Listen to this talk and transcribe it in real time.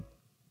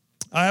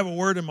I have a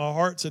word in my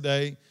heart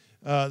today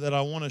that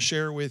I want to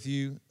share with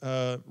you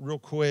real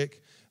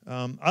quick.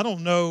 I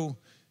don't know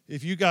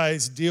if you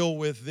guys deal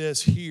with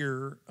this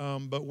here,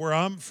 but where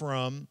I'm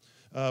from,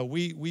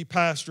 we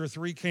pastor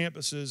 3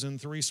 campuses in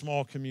 3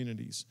 small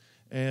communities.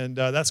 And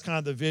that's kind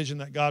of the vision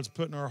that God's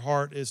put in our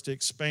heart, is to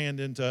expand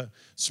into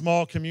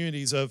small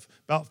communities of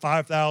about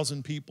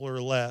 5,000 people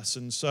or less.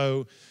 And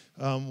so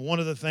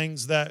one of the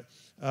things that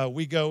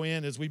we go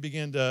in is we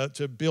begin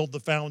to build the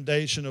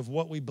foundation of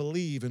what we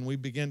believe, and we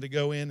begin to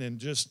go in and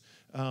just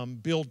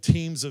build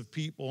teams of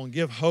people and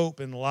give hope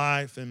and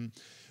life. And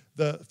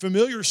the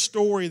familiar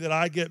story that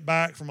I get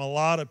back from a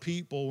lot of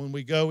people when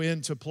we go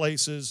into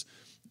places,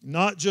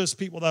 not just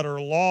people that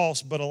are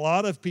lost, but a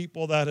lot of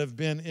people that have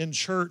been in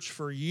church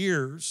for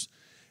years,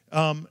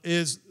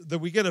 is that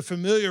we get a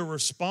familiar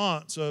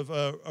response of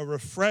a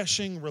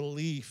refreshing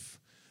relief,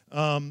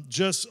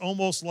 just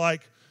almost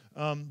like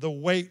the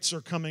weights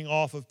are coming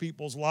off of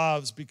people's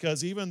lives,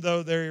 because even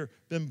though they've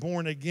been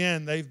born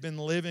again, they've been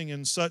living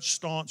in such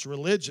staunch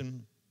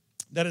religion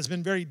that it's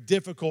been very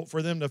difficult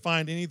for them to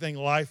find anything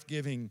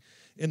life-giving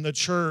in the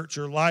church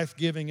or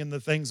life-giving in the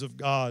things of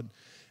God.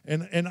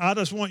 And I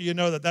just want you to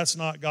know that that's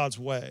not God's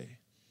way.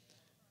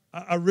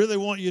 I really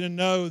want you to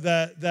know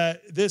that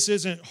this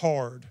isn't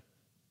hard.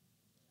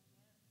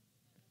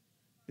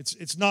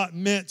 It's not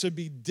meant to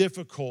be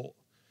difficult.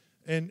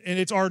 And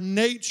it's our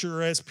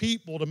nature as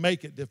people to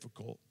make it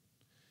difficult.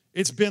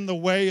 It's been the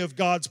way of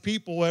God's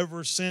people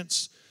ever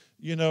since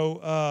people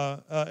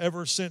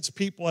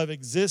have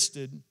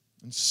existed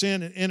and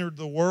sin had entered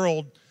the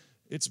world.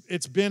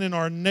 It's been in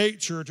our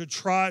nature to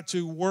try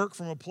to work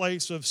from a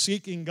place of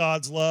seeking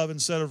God's love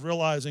instead of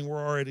realizing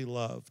we're already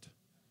loved.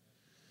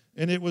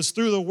 And it was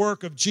through the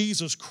work of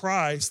Jesus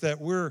Christ that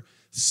we're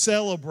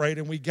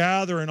celebrating. We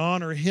gather and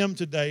honor Him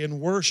today and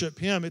worship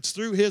Him. It's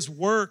through His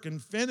work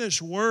and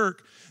finished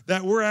work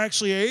that we're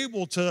actually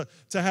able to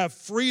have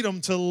freedom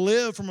to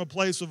live from a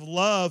place of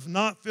love,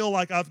 not feel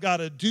like I've got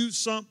to do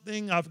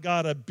something, I've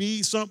got to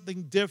be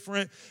something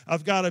different,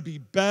 I've got to be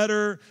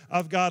better,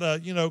 I've got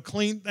to,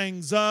 clean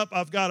things up,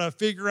 I've got to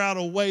figure out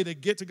a way to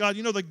get to God.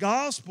 The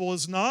gospel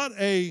is not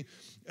a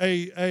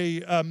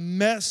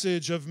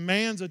message of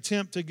man's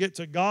attempt to get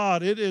to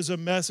God. It is a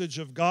message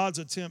of God's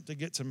attempt to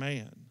get to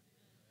man.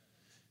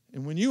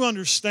 And when you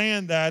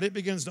understand that, it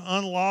begins to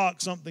unlock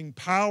something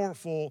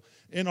powerful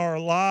in our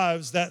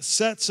lives that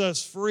sets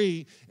us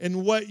free,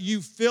 and what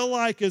you feel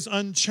like is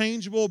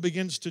unchangeable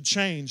begins to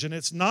change. And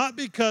it's not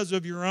because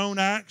of your own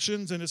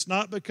actions, and it's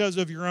not because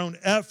of your own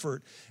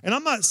effort. And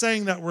I'm not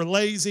saying that we're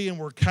lazy and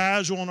we're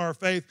casual in our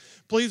faith.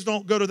 Please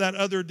don't go to that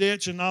other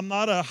ditch. And I'm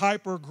not a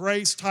hyper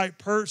grace type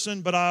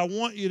person, but I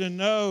want you to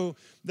know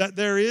that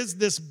there is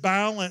this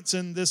balance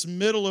in this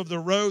middle of the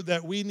road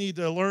that we need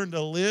to learn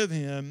to live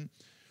in,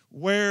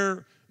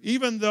 where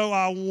even though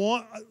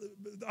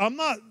I'm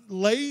not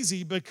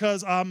lazy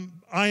because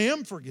I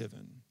am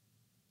forgiven.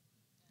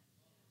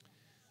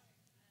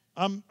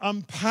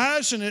 I'm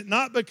passionate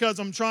not because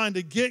I'm trying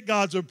to get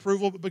God's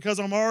approval, but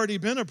because I'm already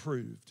been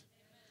approved.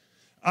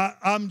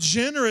 I'm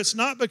generous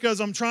not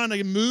because I'm trying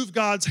to move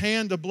God's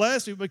hand to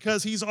bless me,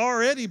 because He's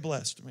already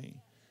blessed me.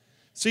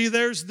 See,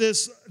 there's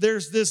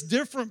this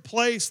different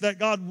place that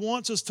God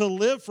wants us to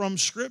live from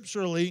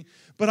scripturally,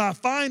 but I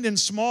find in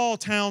small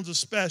towns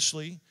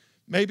especially,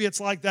 maybe it's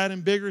like that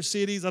in bigger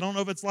cities. I don't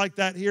know if it's like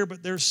that here,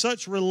 but there's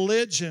such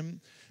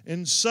religion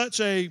and such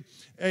a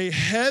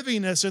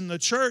heaviness in the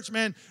church.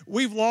 Man,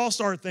 we've lost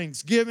our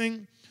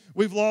Thanksgiving.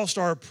 We've lost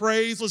our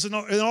praise. Listen,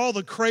 and all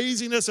the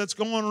craziness that's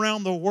going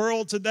around the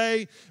world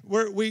today,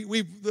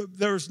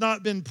 there's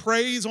not been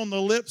praise on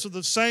the lips of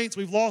the saints.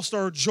 We've lost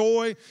our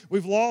joy.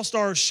 We've lost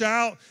our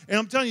shout. And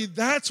I'm telling you,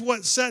 that's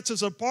what sets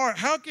us apart.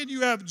 How can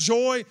you have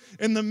joy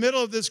in the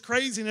middle of this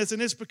craziness?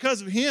 And it's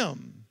because of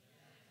Him.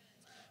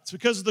 It's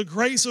because of the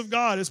grace of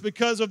God. It's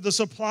because of the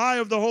supply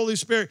of the Holy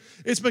Spirit.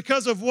 It's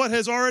because of what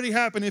has already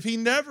happened. If He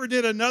never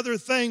did another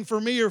thing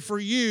for me or for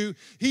you,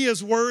 He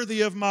is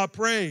worthy of my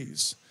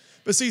praise.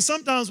 But see,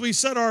 sometimes we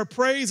set our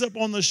praise up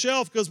on the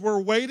shelf because we're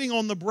waiting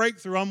on the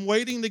breakthrough. I'm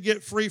waiting to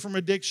get free from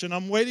addiction.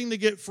 I'm waiting to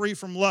get free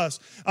from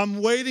lust.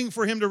 I'm waiting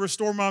for Him to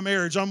restore my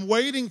marriage. I'm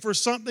waiting for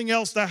something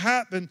else to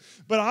happen.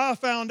 But I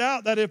found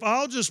out that if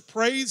I'll just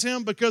praise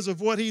Him because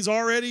of what He's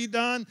already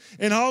done,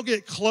 and I'll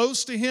get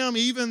close to Him,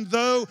 even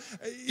though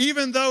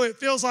it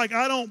feels like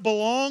I don't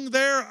belong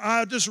there,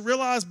 I just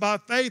realize by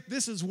faith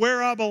this is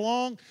where I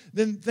belong.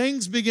 Then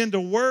things begin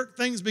to work,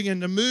 things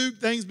begin to move,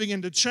 things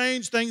begin to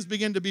change, things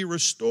begin to be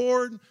restored.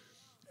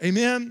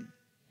 Amen.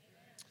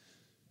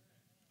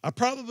 I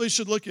probably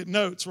should look at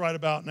notes right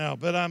about now,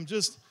 but I'm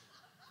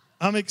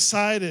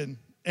excited,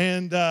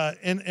 and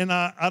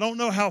I don't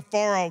know how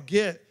far I'll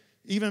get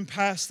even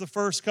past the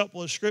first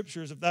couple of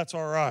scriptures, if that's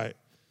all right.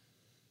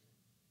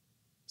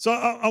 So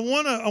I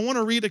want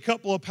to read a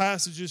couple of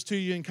passages to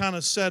you and kind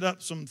of set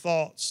up some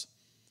thoughts.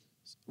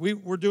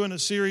 We're doing a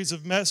series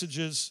of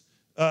messages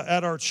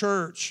at our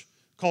church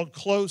called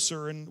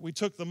Closer, and we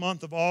took the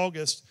month of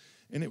August.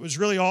 And it was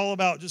really all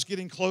about just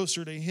getting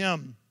closer to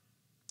Him,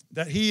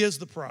 that He is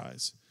the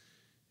prize.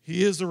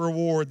 He is the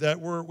reward that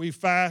we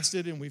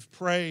fasted and we've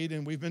prayed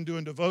and we've been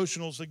doing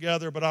devotionals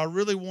together, but I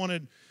really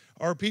wanted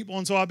our people.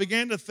 And so I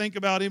began to think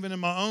about, even in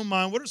my own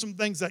mind, what are some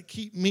things that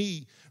keep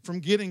me from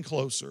getting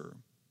closer?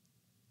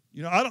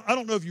 You know, I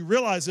don't know if you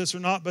realize this or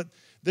not, but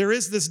there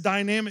is this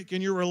dynamic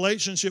in your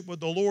relationship with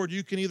the Lord.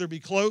 You can either be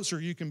close or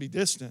you can be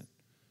distant.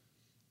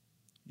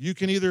 You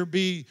can either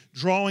be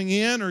drawing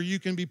in or you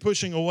can be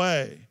pushing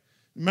away.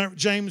 Remember,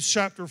 James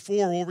chapter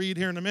 4, we'll read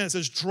here in a minute, it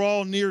says,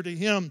 draw near to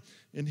him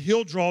and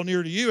he'll draw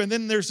near to you. And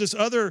then there's this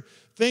other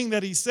thing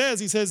that he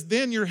says,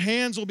 then your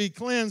hands will be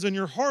cleansed and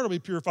your heart will be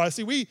purified.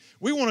 See, we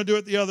want to do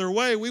it the other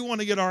way. We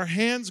want to get our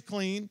hands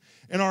clean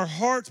and our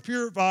hearts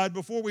purified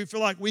before we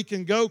feel like we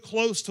can go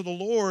close to the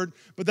Lord,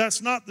 but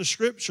that's not the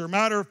scripture.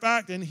 Matter of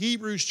fact, in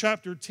Hebrews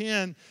chapter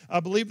 10,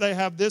 I believe they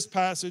have this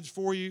passage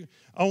for you.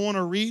 I want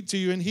to read to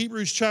you in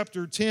Hebrews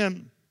chapter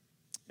 10,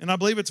 and I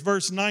believe it's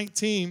verse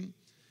 19.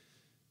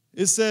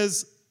 It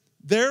says,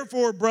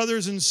 therefore,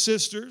 brothers and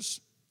sisters,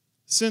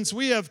 since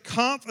we have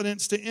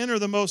confidence to enter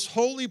the most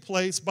holy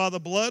place by the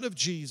blood of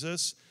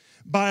Jesus,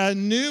 by a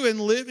new and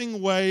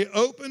living way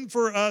opened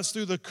for us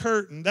through the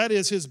curtain, that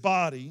is his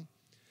body,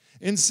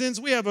 and since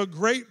we have a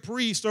great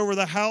priest over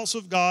the house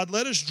of God,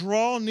 let us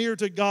draw near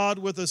to God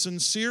with a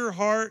sincere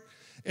heart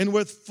and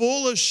with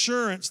full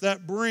assurance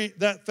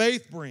that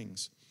faith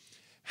brings,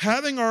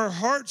 having our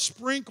hearts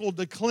sprinkled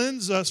to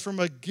cleanse us from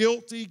a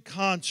guilty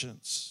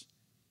conscience.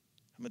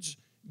 How much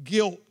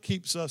guilt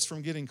keeps us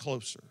from getting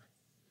closer?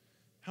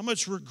 How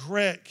much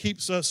regret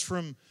keeps us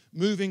from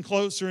moving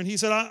closer? And he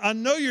said, I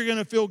know you're going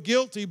to feel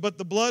guilty, but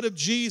the blood of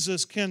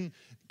Jesus can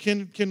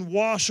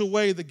wash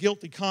away the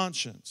guilty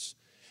conscience.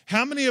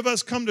 How many of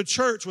us come to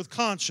church with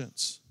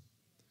conscience?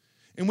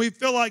 And we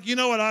feel like, you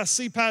know what, I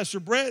see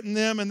Pastor Brett and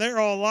them, and they're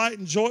all light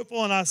and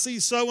joyful, and I see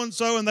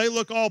so-and-so, and they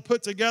look all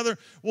put together.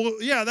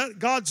 Well, yeah,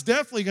 God's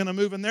definitely going to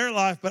move in their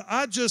life, but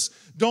I just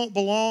don't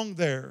belong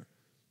there.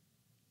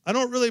 I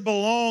don't really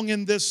belong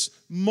in this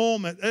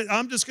moment.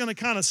 I'm just going to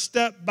kind of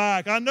step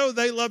back. I know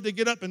they love to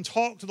get up and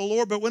talk to the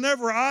Lord, but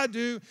whenever I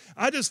do,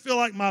 I just feel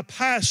like my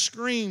past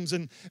screams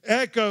and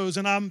echoes,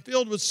 and I'm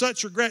filled with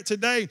such regret.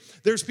 Today,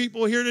 there's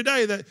people here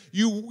today that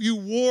you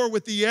war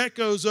with the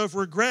echoes of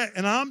regret,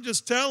 and I'm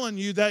just telling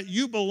you that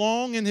you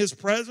belong in his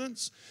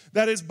presence.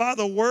 That is by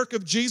the work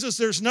of Jesus.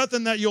 There's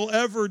nothing that you'll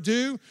ever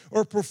do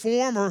or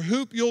perform or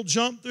hoop you'll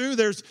jump through.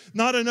 There's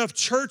not enough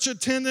church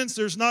attendance.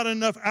 There's not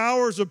enough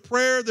hours of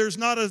prayer. There's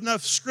not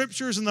enough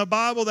scriptures in the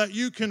Bible that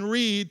you can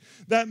read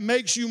that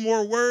makes you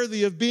more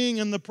worthy of being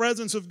in the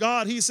presence of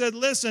God. He said,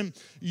 listen,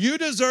 you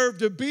deserve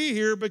to be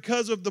here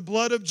because of the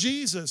blood of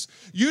Jesus.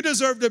 You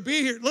deserve to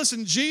be here.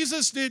 Listen,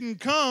 Jesus didn't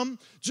come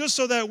just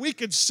so that we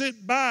could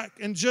sit back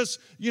and just,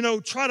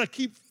 try to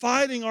keep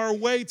fighting our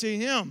way to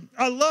him.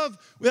 I love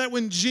that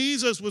when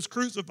Jesus was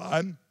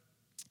crucified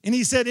and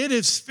he said, it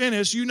is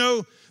finished. You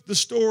know the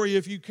story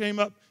if you came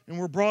up and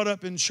were brought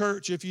up in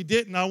church. If you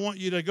didn't, I want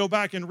you to go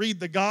back and read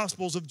the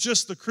Gospels of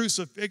just the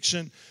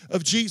crucifixion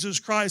of Jesus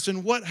Christ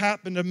and what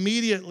happened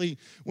immediately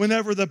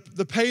whenever the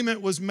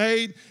payment was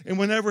made and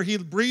whenever he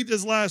breathed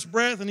his last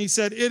breath and he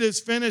said, it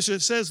is finished.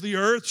 It says the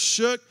earth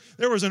shook.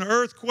 There was an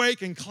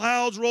earthquake and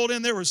clouds rolled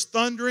in. There was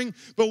thundering.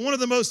 But one of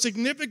the most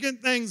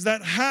significant things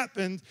that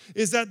happened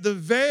is that the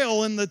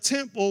veil in the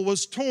temple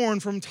was torn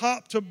from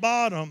top to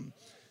bottom.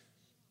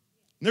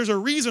 There's a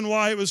reason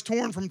why it was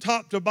torn from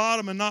top to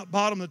bottom and not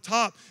bottom to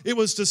top. It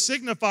was to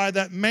signify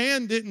that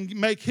man didn't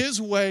make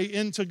his way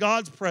into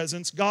God's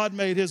presence. God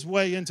made his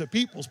way into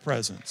people's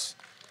presence.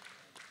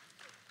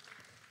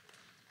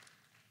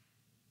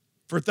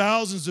 For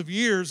thousands of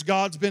years,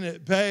 God's been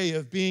at bay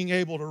of being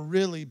able to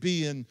really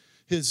be in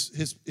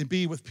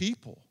be with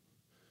people.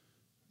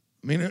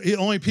 I mean, the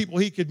only people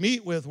he could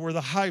meet with were the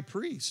high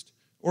priest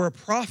or a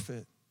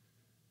prophet.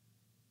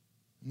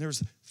 And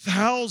there's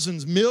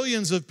thousands,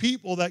 millions of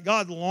people that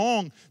God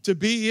longed to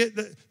be.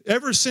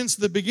 Ever since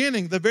the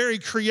beginning, the very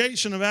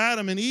creation of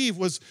Adam and Eve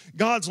was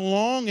God's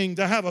longing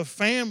to have a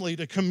family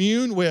to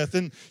commune with.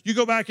 And you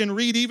go back and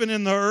read even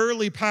in the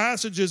early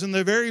passages in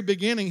the very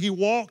beginning, he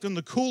walked in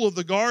the cool of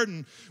the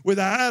garden with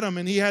Adam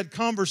and he had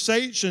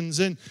conversations.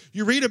 And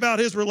you read about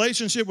his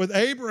relationship with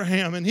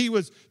Abraham and he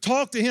would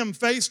talk to him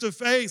face to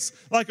face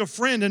like a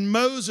friend, and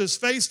Moses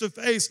face to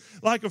face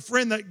like a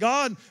friend. That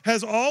God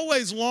has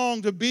always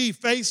longed to be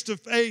face to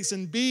face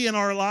and be in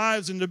our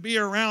lives and to be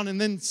around. And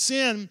then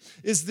sin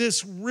is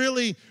this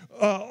really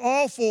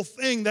awful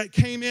thing that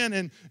came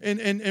in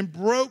and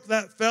broke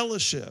that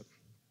fellowship.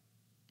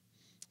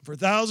 For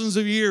thousands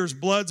of years,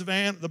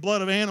 the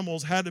blood of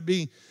animals had to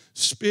be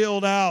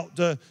spilled out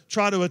to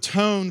try to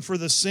atone for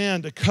the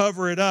sin, to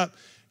cover it up.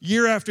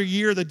 Year after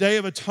year, the Day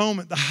of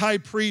Atonement, the high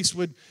priest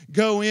would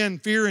go in,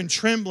 fear and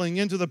trembling,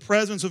 into the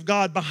presence of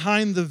God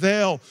behind the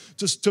veil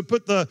to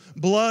put the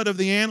blood of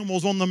the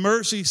animals on the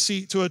mercy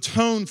seat to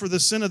atone for the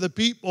sin of the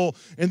people.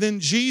 And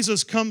then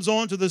Jesus comes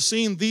onto the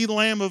scene, the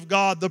Lamb of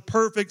God, the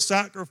perfect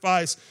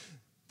sacrifice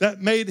that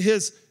made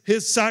his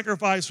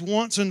sacrifice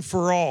once and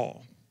for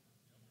all.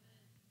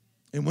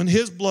 And when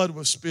his blood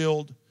was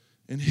spilled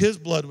and his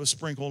blood was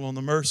sprinkled on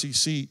the mercy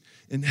seat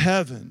in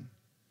heaven,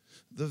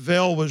 the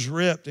veil was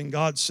ripped and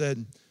God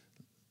said,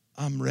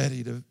 I'm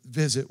ready to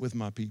visit with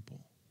my people.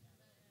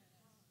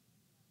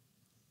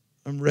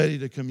 I'm ready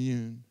to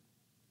commune.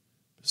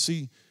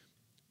 See,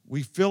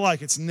 we feel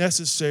like it's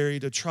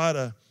necessary to try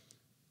to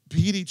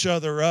beat each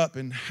other up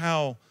in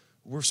how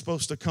we're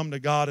supposed to come to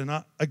God. And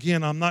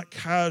I'm not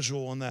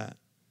casual on that.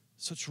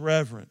 Such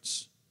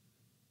reverence.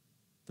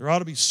 There ought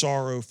to be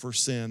sorrow for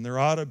sin. There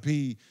ought to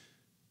be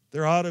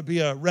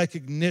a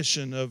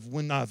recognition of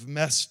when I've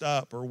messed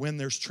up or when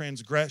there's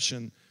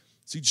transgression.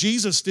 See,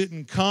 Jesus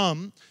didn't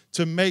come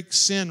to make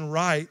sin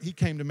right. He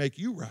came to make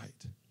you right.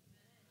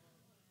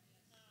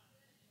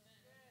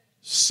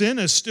 Sin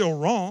is still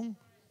wrong.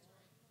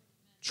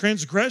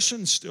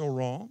 Transgression's still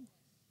wrong.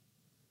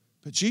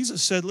 But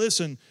Jesus said,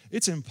 listen,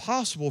 it's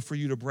impossible for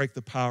you to break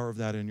the power of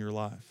that in your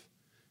life.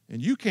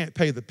 And you can't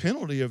pay the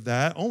penalty of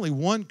that. Only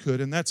one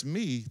could, and that's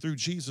me through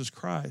Jesus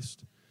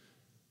Christ.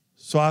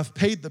 So I've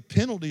paid the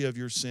penalty of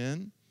your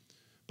sin,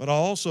 but I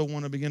also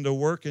want to begin to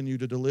work in you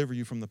to deliver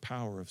you from the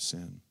power of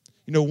sin.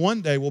 You know,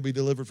 one day we'll be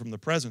delivered from the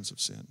presence of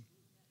sin.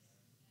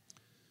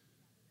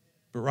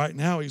 But right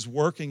now he's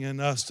working in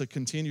us to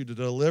continue to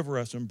deliver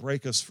us and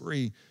break us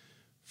free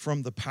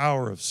from the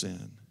power of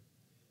sin.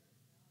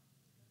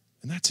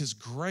 And that's his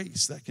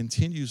grace that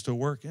continues to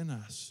work in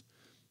us.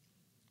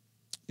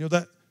 You know,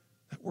 that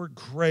word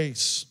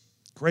grace,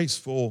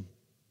 graceful,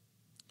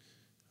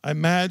 I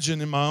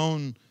imagine in my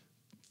own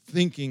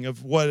thinking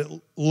of what it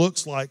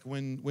looks like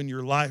when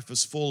your life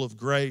is full of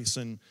grace.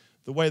 And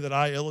the way that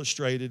I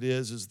illustrate it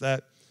is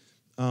that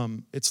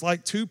it's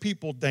like two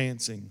people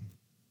dancing,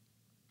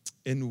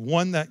 and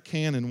one that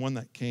can and one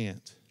that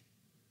can't.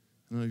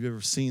 I don't know if you've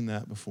ever seen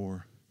that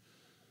before.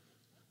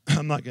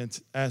 I'm not going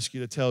to ask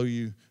you to tell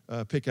you,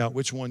 pick out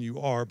which one you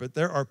are, but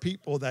there are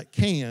people that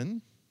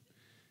can,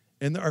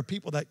 and there are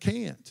people that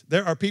can't.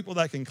 There are people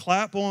that can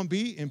clap on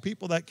beat and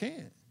people that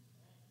can't.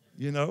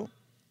 You know,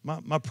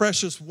 my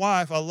precious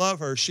wife, I love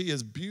her. She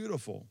is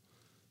beautiful.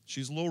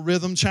 She's a little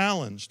rhythm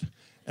challenged.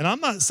 And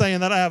I'm not saying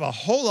that I have a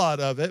whole lot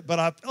of it, but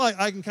I feel like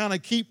I can kind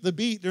of keep the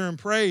beat during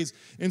praise.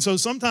 And so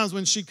sometimes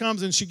when she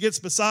comes and she gets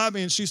beside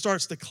me and she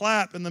starts to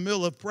clap in the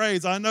middle of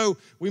praise, I know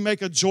we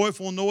make a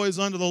joyful noise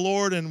unto the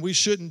Lord and we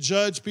shouldn't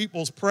judge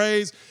people's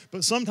praise,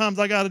 but sometimes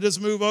I got to just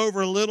move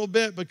over a little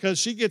bit because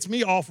she gets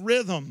me off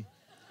rhythm.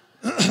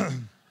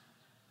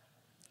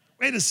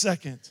 Wait a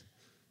second.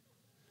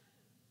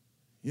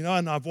 You know,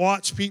 and I've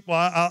watched people,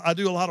 I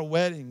do a lot of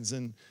weddings,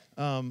 and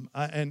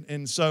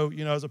so,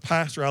 you know, as a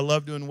pastor, I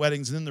love doing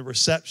weddings, and then the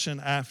reception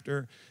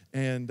after,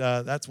 and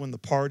that's when the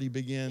party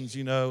begins,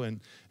 you know,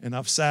 and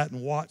I've sat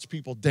and watched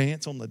people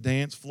dance on the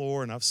dance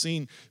floor, and I've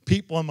seen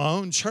people in my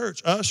own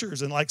church,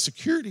 ushers and like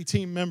security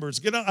team members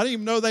get out. I didn't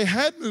even know they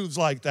had moves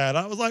like that.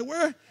 I was like,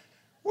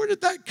 where did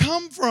that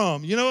come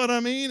from? You know what I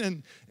mean?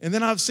 And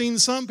then I've seen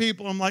some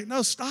people, I'm like,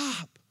 no,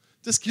 stop.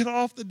 Just get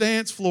off the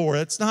dance floor.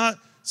 It's not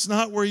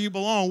where you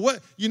belong.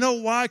 You know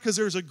why? Because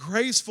there's a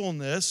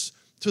gracefulness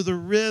to the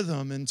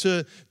rhythm and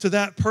to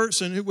that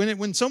person who,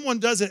 when someone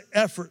does it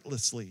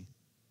effortlessly,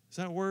 is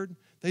that a word?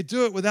 They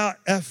do it without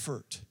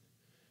effort.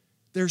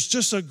 There's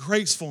just a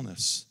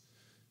gracefulness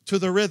to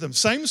the rhythm.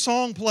 Same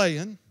song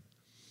playing,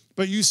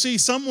 but you see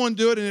someone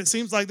do it and it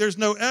seems like there's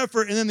no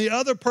effort, and then the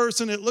other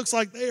person, it looks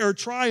like they are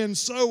trying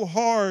so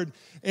hard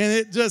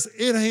and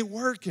it ain't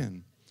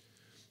working.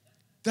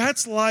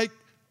 That's like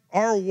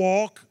our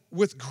walk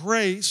with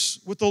grace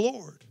with the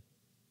Lord.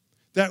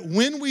 That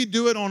when we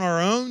do it on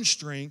our own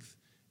strength,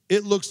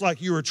 it looks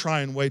like you are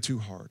trying way too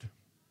hard.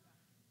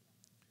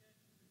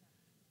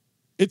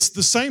 It's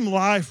the same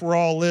life we're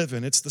all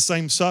living. It's the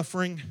same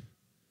suffering.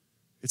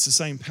 It's the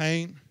same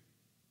pain.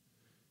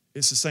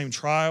 It's the same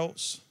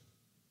trials.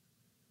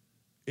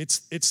 It's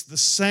the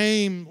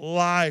same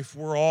life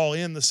we're all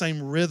in, the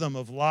same rhythm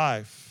of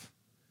life.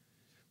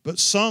 But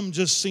some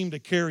just seem to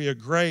carry a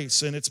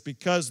grace, and it's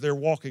because they're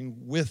walking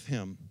with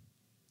Him.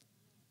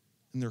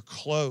 And they're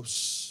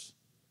close.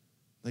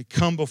 They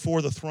come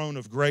before the throne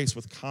of grace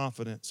with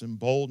confidence and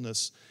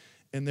boldness.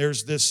 And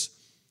there's this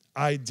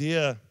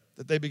idea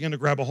that they begin to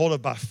grab a hold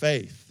of by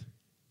faith.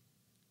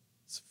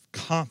 It's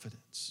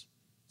confidence.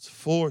 It's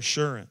full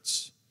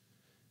assurance.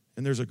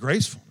 And there's a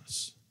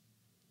gracefulness.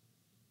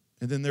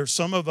 And then there's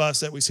some of us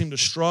that we seem to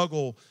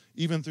struggle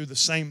even through the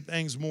same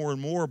things more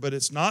and more, but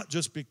it's not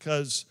just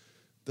because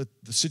the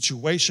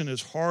situation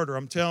is harder.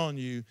 I'm telling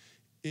you,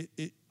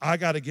 I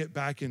got to get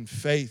back in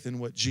faith in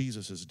what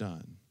Jesus has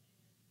done.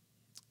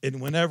 And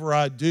whenever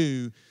I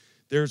do,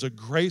 there's a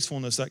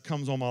gracefulness that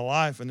comes on my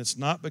life, and it's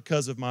not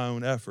because of my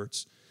own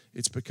efforts.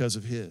 It's because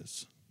of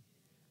His.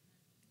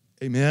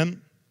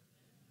 Amen?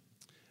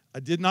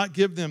 I did not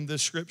give them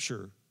this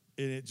scripture,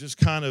 and it just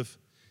kind of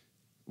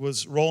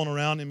was rolling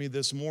around in me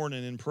this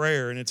morning in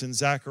prayer, and it's in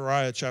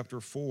Zechariah chapter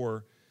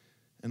 4,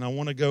 and I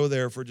want to go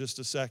there for just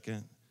a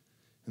second.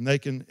 And they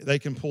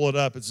can pull it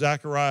up. It's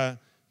Zechariah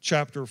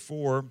chapter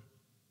 4,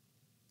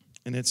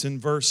 and it's in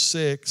verse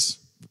 6,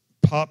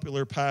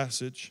 popular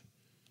passage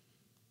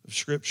of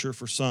Scripture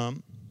for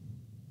some.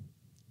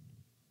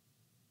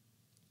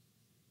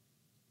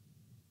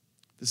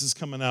 This is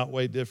coming out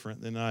way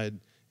different than I had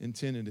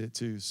intended it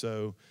to.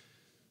 So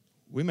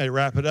we may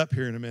wrap it up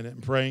here in a minute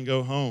and pray and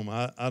go home.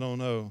 I don't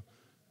know.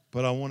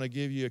 But I want to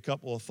give you a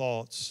couple of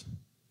thoughts.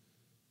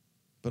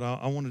 But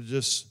I want to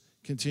just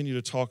continue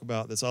to talk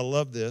about this. I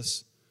love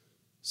this.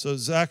 So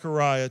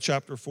Zechariah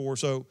chapter 4.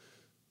 So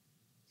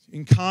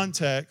in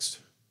context,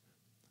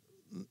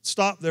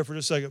 stop there for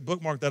just a second.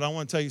 Bookmark that. I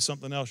want to tell you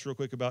something else real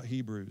quick about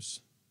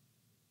Hebrews.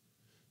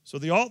 So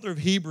the author of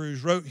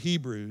Hebrews wrote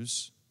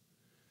Hebrews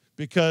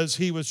because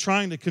he was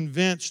trying to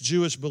convince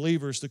Jewish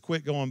believers to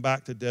quit going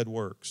back to dead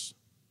works.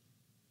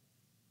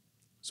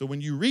 So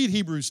when you read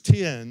Hebrews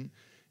 10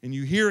 and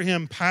you hear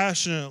him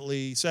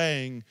passionately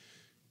saying,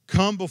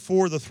 come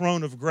before the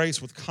throne of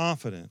grace with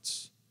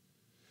confidence,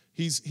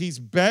 he's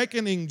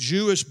beckoning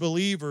Jewish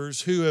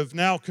believers who have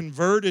now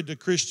converted to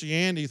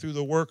Christianity through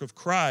the work of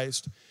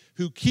Christ,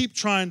 who keep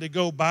trying to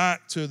go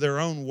back to their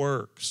own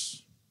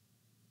works.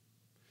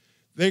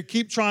 They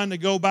keep trying to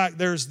go back.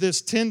 There's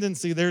this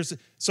tendency.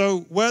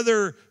 So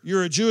whether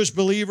you're a Jewish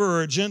believer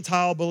or a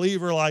Gentile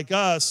believer like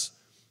us,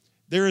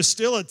 there is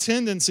still a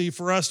tendency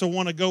for us to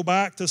want to go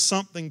back to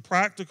something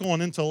practical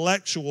and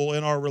intellectual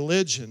in our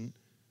religion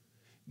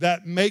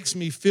that makes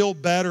me feel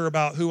better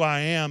about who I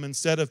am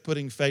instead of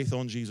putting faith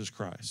on Jesus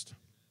Christ.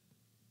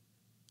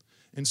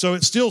 And so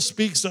it still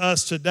speaks to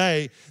us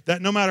today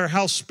that no matter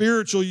how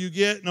spiritual you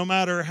get, no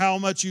matter how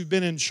much you've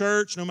been in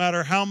church, no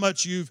matter how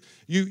much you've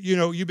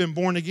been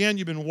born again,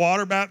 you've been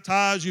water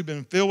baptized, you've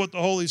been filled with the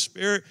Holy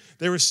Spirit,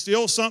 there is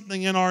still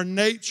something in our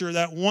nature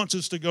that wants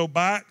us to go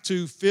back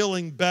to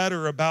feeling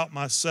better about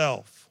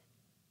myself.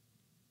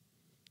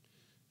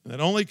 And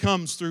that only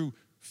comes through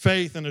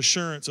faith and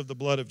assurance of the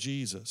blood of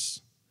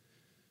Jesus.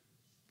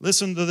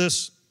 Listen to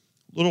this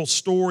little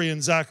story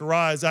in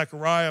Zechariah.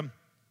 Zechariah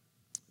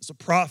is a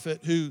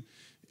prophet who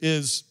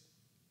is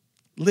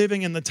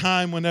living in the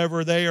time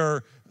whenever they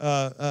are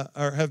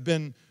have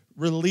been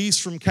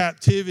released from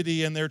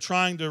captivity and they're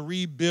trying to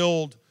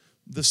rebuild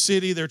the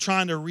city. They're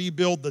trying to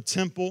rebuild the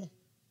temple.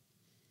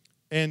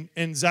 And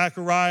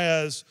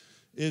Zechariah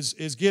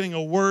is getting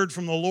a word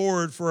from the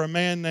Lord for a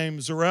man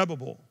named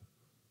Zerubbabel,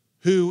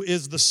 who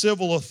is the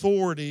civil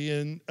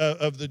authority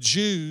of the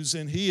Jews,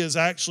 and he is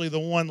actually the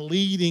one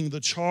leading the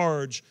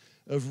charge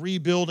of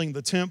rebuilding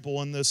the temple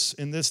in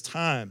this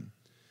time.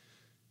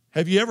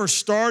 Have you ever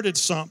started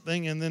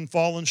something and then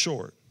fallen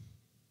short?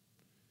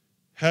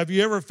 Have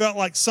you ever felt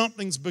like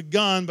something's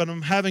begun, but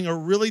I'm having a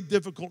really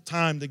difficult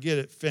time to get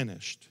it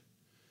finished?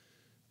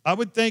 I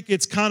would think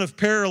it's kind of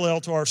parallel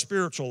to our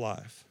spiritual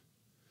life.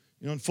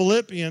 In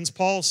Philippians,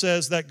 Paul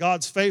says that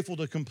God's faithful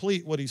to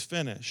complete what he's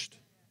finished.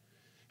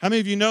 How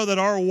many of you know that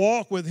our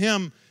walk with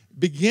him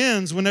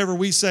begins whenever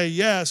we say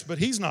yes, but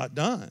he's not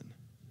done?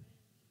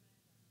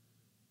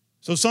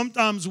 So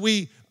sometimes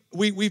we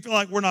feel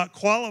like we're not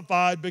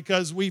qualified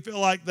because we feel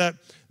like that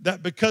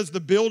because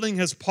the building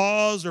has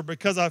paused or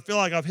because I feel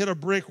like I've hit a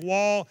brick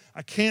wall,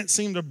 I can't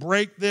seem to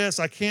break this.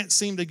 I can't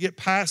seem to get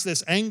past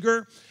this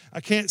anger. I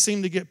can't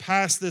seem to get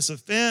past this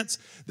offense.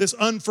 This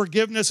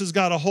unforgiveness has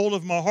got a hold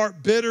of my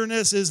heart.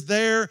 Bitterness is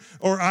there,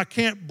 or I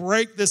can't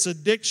break this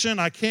addiction.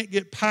 I can't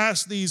get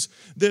past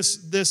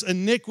this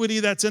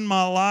iniquity that's in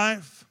my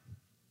life.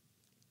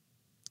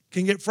 It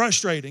can get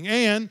frustrating,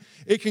 and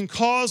it can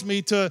cause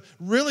me to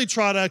really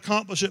try to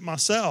accomplish it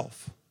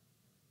myself.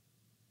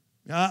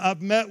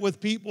 I've met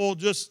with people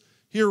just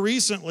here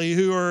recently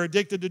who are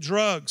addicted to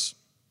drugs.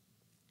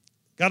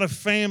 Got a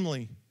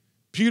family.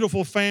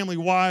 Beautiful family,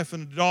 wife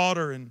and a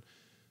daughter, and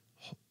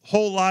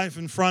whole life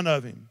in front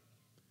of him.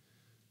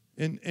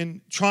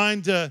 And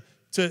trying to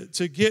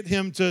get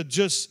him to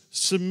just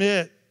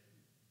submit,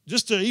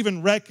 just to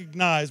even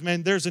recognize,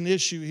 man, there's an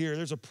issue here,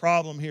 there's a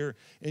problem here,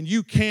 and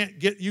you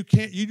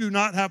do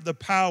not have the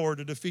power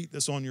to defeat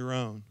this on your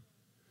own.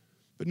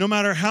 But no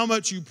matter how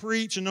much you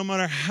preach and no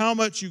matter how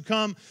much you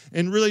come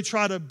and really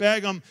try to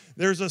beg them,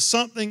 there's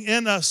something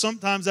in us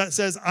sometimes that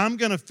says, I'm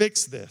going to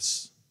fix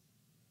this.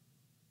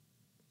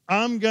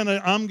 I'm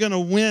gonna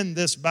win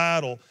this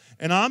battle.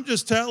 And I'm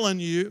just telling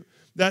you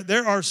that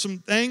there are some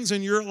things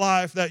in your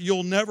life that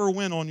you'll never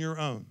win on your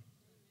own.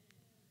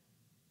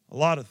 A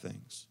lot of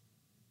things.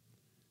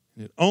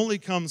 And it only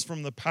comes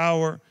from the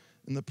power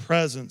and the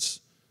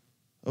presence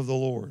of the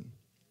Lord.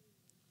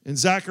 In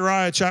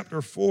Zechariah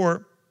chapter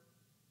 4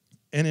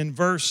 and in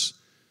verse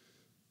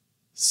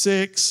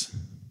 6, it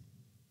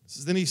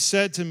says, then he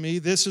said to me,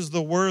 this is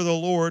the word of the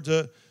Lord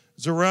to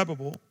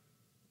Zerubbabel,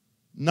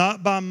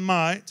 not by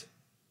might,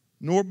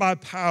 nor by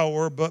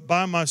power, but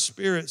by my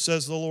Spirit,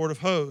 says the Lord of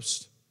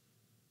hosts.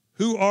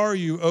 Who are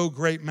you, O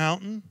great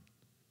mountain?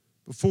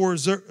 Before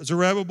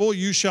Zerubbabel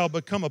you shall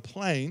become a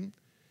plain,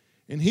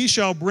 and he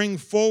shall bring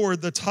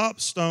forward the top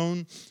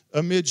stone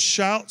amid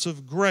shouts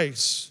of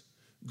grace.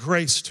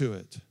 Grace to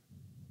it.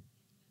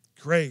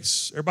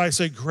 Grace. Everybody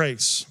say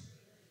grace.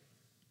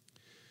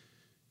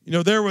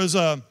 There was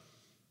a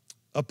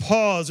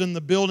pause in the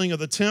building of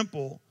the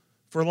temple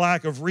for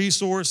lack of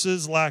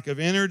resources, lack of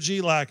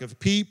energy, lack of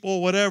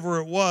people,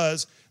 whatever it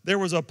was. There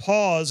was a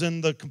pause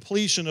in the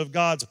completion of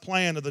God's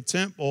plan of the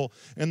temple.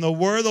 And the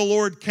word of the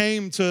Lord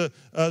came to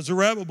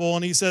Zerubbabel,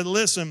 and he said,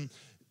 listen,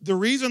 the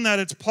reason that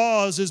it's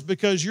paused is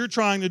because you're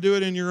trying to do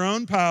it in your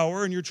own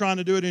power and you're trying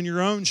to do it in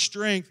your own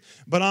strength.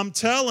 But I'm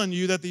telling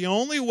you that the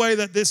only way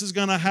that this is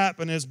going to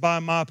happen is by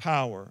my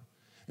power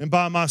and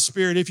by my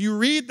Spirit. If you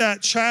read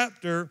that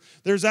chapter,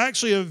 there's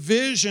actually a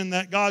vision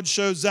that God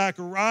shows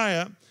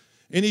Zechariah,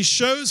 and he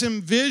shows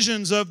him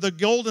visions of the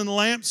golden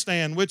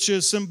lampstand, which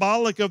is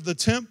symbolic of the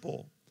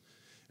temple.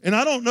 And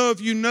I don't know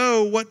if you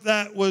know what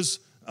that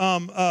was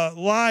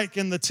like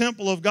in the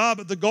temple of God,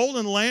 but the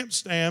golden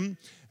lampstand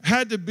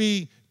had to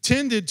be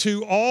tended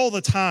to all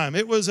the time.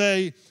 It was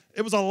a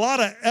lot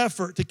of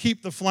effort to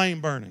keep the flame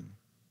burning.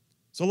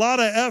 It's a lot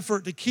of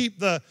effort to keep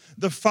the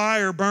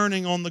fire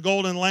burning on the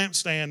golden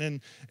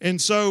lampstand.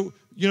 And so,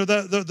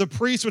 the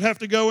priest would have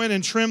to go in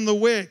and trim the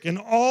wick and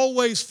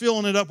always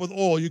filling it up with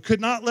oil. You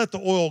could not let the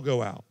oil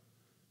go out.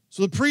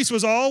 So the priest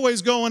was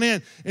always going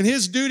in, and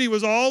his duty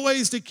was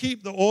always to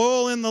keep the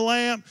oil in the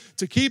lamp,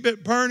 to keep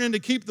it burning, to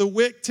keep the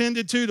wick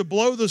tended to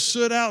blow the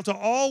soot out, to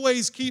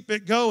always keep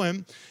it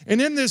going. And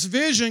in this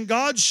vision,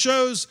 God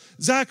shows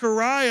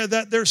Zechariah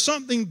that there's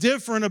something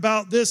different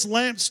about this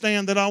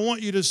lampstand that I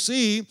want you to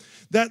see,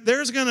 that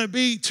there's going to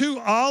be 2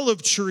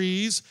 olive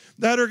trees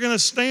that are going to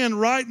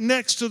stand right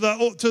next to the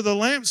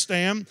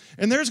lampstand,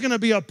 and there's going to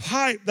be a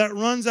pipe that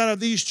runs out of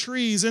these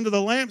trees into the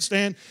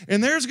lampstand,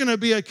 and there's going to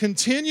be a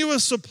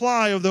continuous supply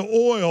of the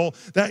oil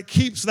that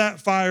keeps that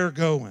fire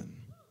going.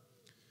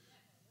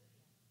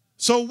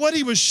 So what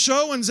he was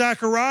showing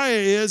Zechariah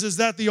is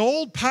that the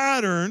old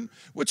pattern,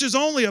 which is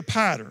only a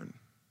pattern.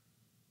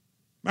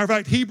 Matter of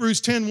fact,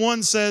 Hebrews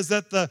 10:1 says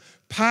that the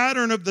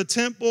pattern of the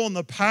temple and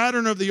the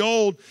pattern of the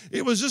old,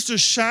 it was just a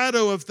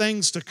shadow of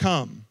things to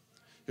come.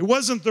 It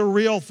wasn't the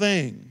real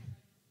thing.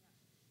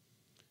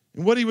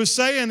 And what he was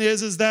saying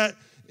is that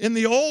in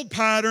the old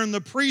pattern,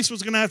 the priest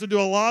was going to have to do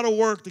a lot of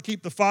work to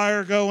keep the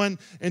fire going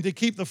and to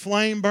keep the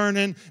flame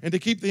burning and to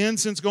keep the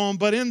incense going.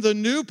 But in the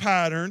new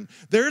pattern,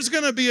 there's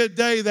going to be a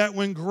day that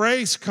when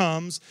grace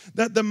comes,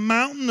 that the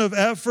mountain of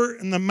effort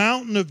and the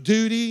mountain of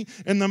duty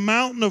and the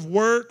mountain of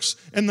works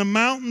and the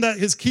mountain that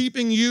is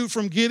keeping you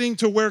from getting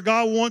to where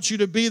God wants you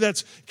to be,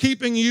 that's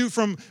keeping you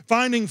from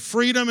finding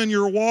freedom in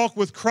your walk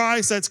with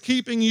Christ, that's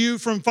keeping you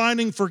from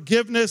finding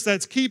forgiveness,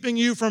 that's keeping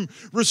you from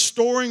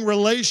restoring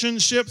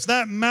relationships,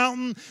 that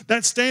mountain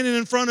that's standing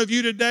in front of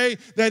you today,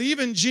 that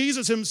even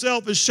Jesus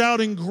himself is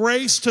shouting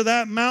grace to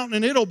that mountain,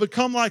 and it'll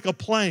become like a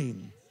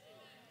plain.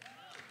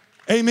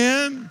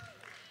 Amen?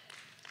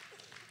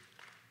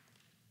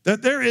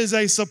 That there is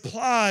a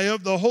supply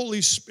of the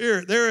Holy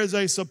Spirit. There is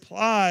a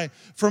supply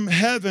from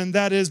heaven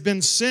that has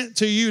been sent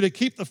to you to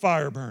keep the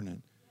fire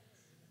burning,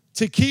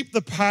 to keep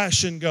the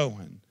passion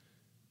going,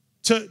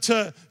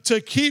 to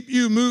keep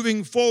you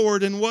moving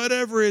forward in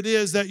whatever it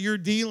is that you're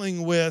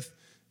dealing with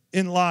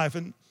in life.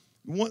 And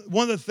one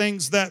of the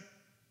things that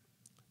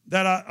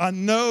I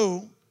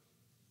know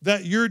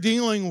that you're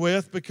dealing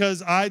with,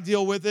 because I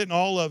deal with it and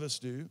all of us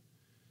do,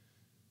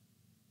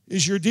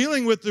 is you're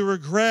dealing with the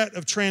regret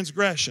of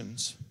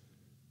transgressions,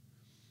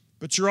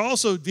 but you're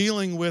also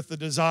dealing with the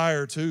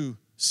desire to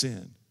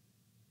sin.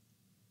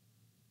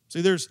 See,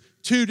 there's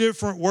 2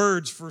 different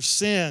words for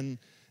sin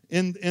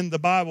in the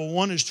Bible.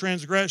 One is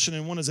transgression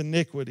and one is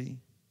iniquity.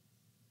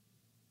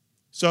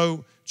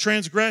 So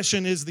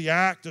transgression is the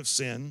act of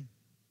sin,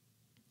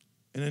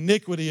 and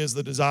iniquity is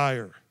the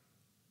desire.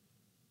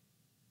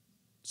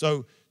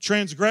 So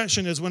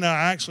transgression is when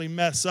I actually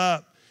mess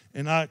up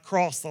and I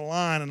cross the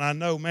line and I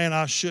know, man,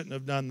 I shouldn't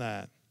have done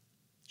that.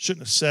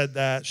 Shouldn't have said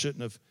that.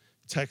 Shouldn't have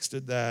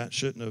texted that.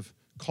 Shouldn't have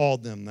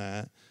called them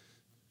that.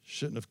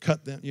 Shouldn't have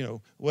cut them,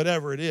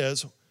 whatever it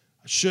is.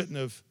 I shouldn't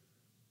have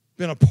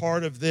been a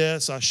part of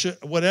this.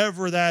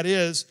 Whatever that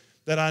is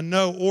that I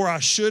know, or I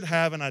should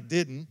have and I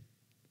didn't.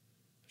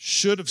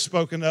 Should have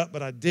spoken up,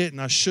 but I didn't.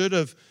 I should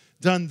have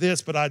done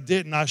this, but I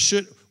didn't.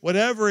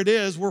 Whatever it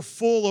is, we're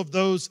full of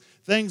those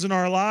things in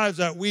our lives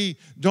that we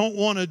don't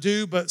want to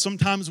do, but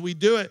sometimes we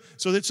do it.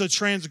 So it's a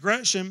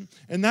transgression,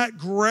 and that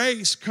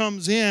grace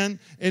comes in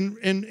and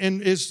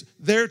is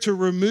there to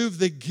remove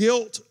the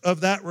guilt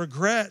of that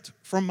regret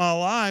from my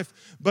life.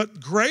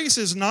 But grace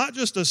is not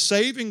just a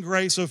saving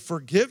grace of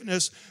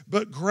forgiveness,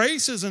 but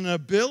grace is an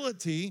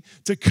ability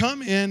to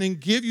come in and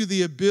give you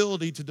the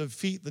ability to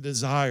defeat the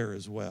desire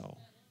as well.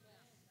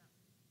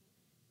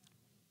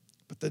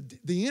 But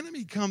the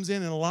enemy comes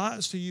in and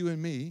lies to you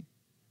and me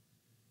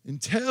and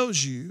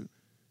tells you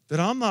that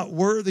I'm not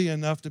worthy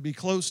enough to be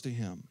close to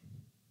him.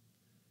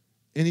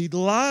 And he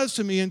lies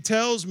to me and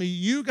tells me,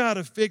 you got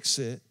to fix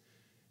it.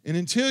 And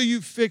until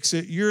you fix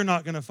it, you're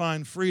not going to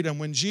find freedom.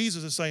 When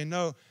Jesus is saying,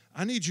 no,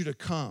 I need you to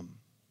come.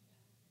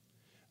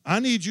 I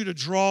need you to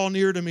draw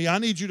near to me. I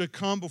need you to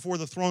come before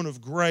the throne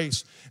of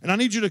grace. And I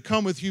need you to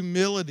come with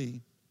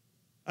humility.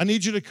 I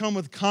need you to come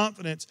with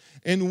confidence.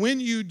 And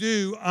when you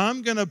do,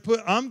 I'm going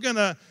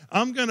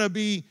to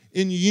be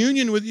in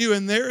union with you,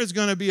 and there is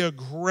going to be a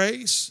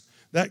grace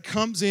that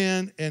comes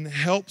in and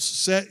helps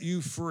set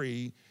you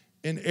free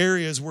in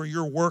areas where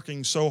you're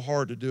working so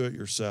hard to do it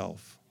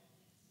yourself.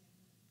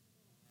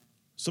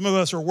 Some of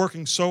us are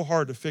working so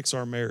hard to fix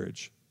our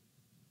marriage.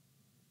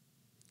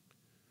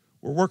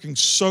 we're working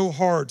so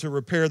hard to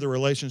repair the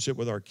relationship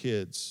with our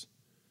kids.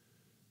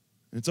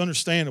 And it's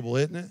understandable,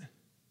 isn't it?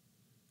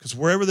 Because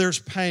wherever there's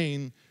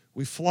pain,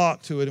 we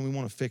flock to it and we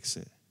want to fix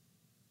it.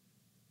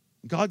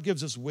 God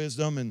gives us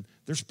wisdom, and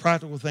there's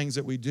practical things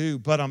that we do,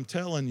 but I'm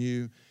telling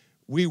you,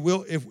 we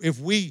will, if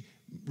we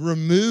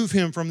remove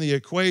him from the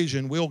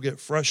equation, we'll get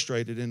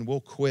frustrated and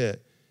we'll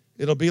quit.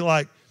 It'll be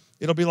like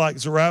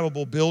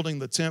Zerubbabel building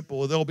the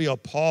temple. There'll be a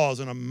pause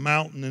and a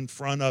mountain in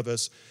front of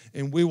us,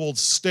 and we will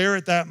stare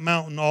at that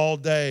mountain all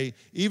day.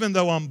 Even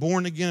though I'm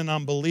born again and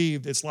I'm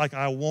believed, it's like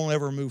I won't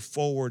ever move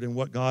forward in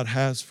what God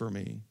has for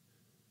me.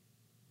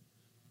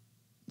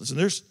 Listen,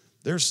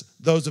 there's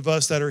those of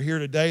us that are here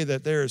today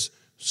that there's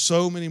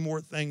so many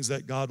more things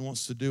that God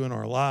wants to do in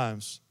our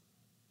lives.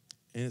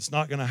 And it's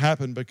not going to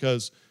happen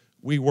because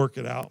we work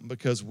it out and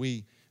because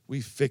we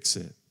fix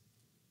it.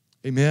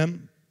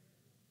 Amen?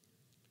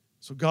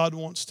 So God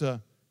wants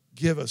to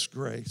give us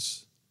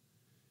grace.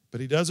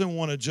 But he doesn't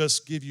want to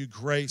just give you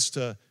grace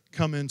to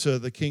come into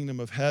the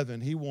kingdom of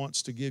heaven. He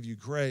wants to give you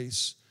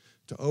grace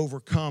to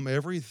overcome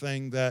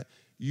everything that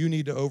you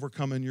need to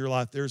overcome in your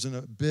life. There's an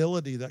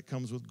ability that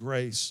comes with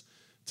grace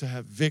to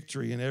have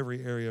victory in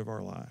every area of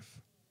our life.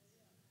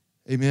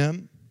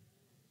 Amen?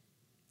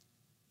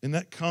 And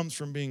that comes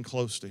from being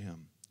close to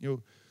him. You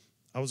know,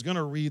 I was going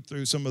to read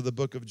through some of the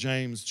book of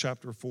James,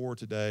 chapter 4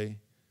 today.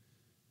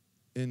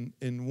 And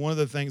one of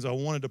the things I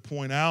wanted to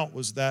point out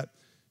was that,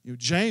 you know,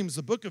 James,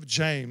 the book of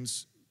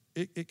James,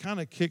 it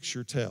kind of kicks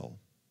your tail.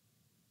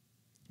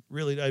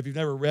 Really, if you've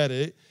never read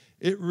it,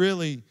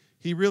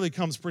 he really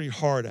comes pretty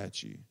hard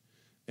at you.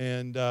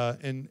 And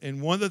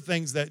one of the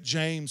things that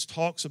James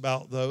talks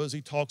about, though, is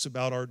he talks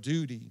about our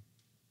duty.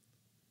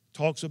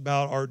 Talks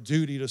about our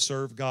duty to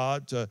serve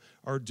God, to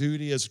our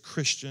duty as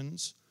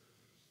Christians.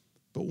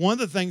 But one of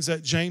the things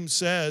that James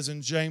says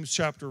in James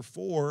chapter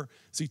 4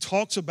 is he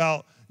talks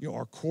about, you know,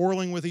 our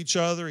quarreling with each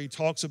other. He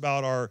talks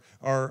about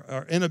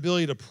our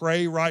inability to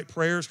pray right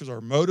prayers because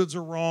our motives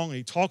are wrong. And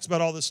he talks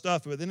about all this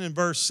stuff. But then in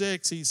verse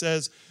 6, he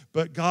says,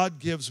 but God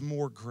gives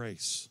more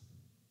grace.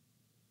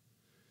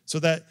 So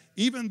that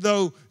even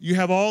though you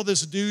have all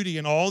this duty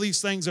and all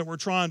these things that we're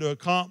trying to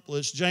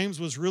accomplish, James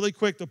was really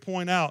quick to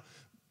point out,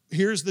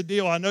 here's the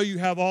deal. I know you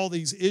have all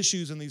these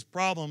issues and these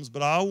problems,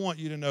 but I want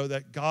you to know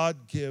that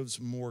God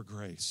gives more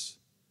grace.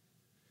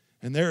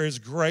 And there is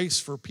grace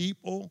for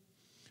people.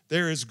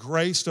 There is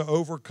grace to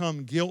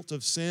overcome guilt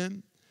of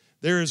sin.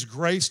 There is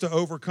grace to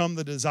overcome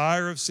the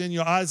desire of sin. You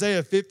know,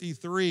 Isaiah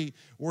 53,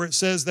 where it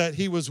says that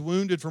he was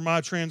wounded for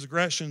my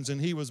transgressions and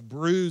he was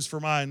bruised for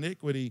my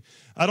iniquity.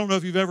 I don't know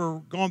if you've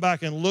ever gone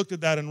back and looked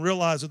at that and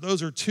realized that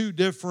those are two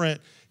different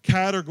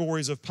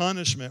categories of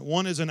punishment.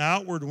 One is an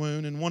outward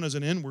wound and one is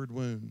an inward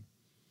wound.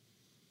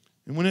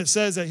 And when it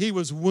says that he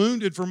was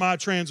wounded for my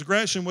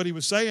transgression, what he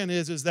was saying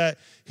is that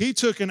he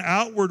took an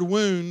outward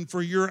wound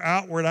for your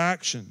outward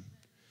action.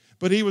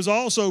 But he was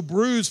also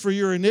bruised for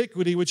your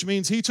iniquity, which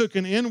means he took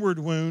an inward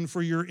wound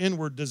for your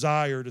inward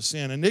desire to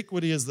sin.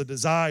 Iniquity is the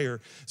desire.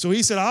 So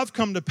he said, I've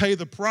come to pay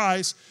the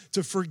price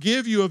to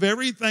forgive you of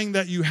everything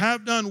that you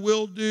have done,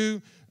 will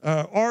do,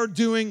 are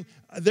doing.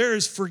 There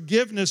is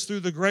forgiveness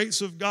through the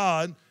grace of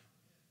God.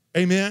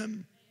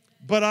 Amen.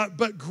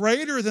 But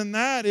greater than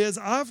that is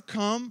I've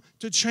come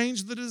to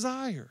change the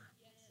desire.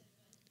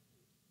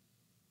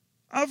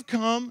 I've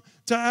come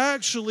to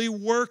actually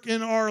work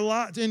in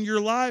your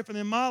life and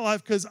in my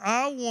life because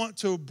I want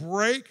to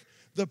break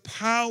the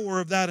power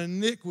of that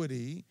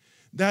iniquity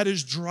that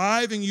is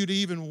driving you to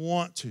even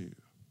want to.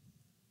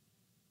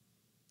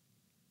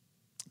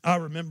 I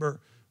remember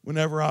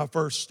whenever I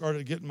first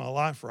started getting my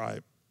life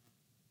right,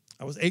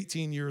 I was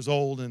 18 years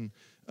old and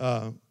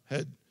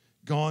had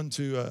gone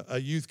to a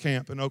youth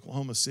camp in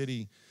Oklahoma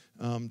City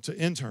to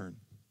intern.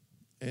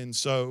 And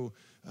so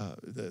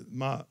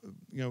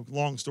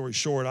long story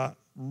short,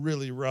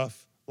 really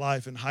rough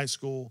life in high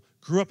school.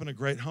 Grew up in a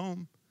great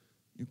home.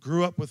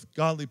 Grew up with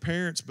godly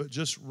parents, but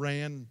just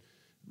really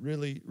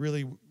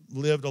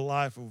lived a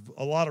life of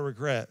a lot of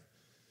regret.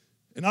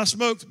 And I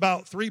smoked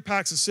about 3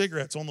 packs of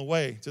cigarettes on the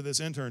way to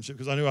this internship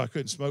because I knew I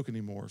couldn't smoke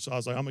anymore. So I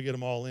was like, I'm going to get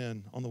them all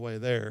in on the way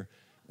there.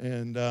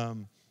 And I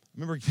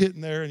remember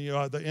getting there,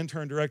 and the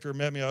intern director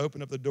met me. I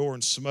opened up the door,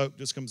 and smoke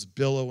just comes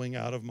billowing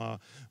out of my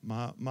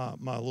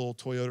little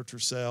Toyota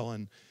Tercel.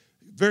 And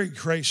very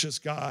gracious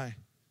guy,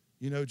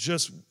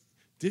 just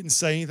didn't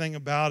say anything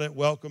about it,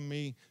 welcomed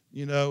me,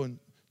 and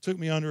took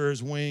me under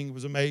his wing. It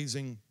was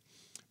amazing.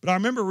 But I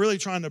remember really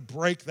trying to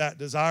break that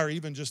desire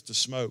even just to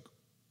smoke.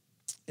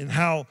 And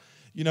how,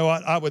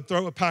 I would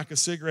throw a pack of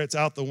cigarettes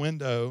out the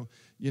window,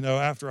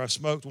 after I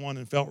smoked one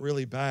and felt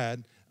really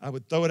bad. I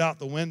would throw it out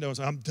the window and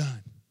say, I'm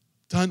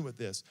done with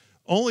this.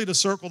 Only to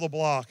circle the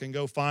block and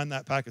go find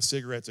that pack of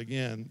cigarettes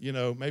again,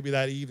 maybe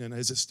that evening.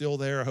 Is it still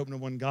there? I hope no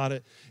one got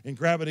it. And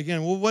grab it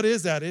again. Well, what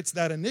is that? It's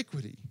that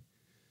iniquity,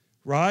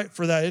 right?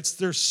 For that,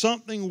 there's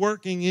something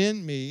working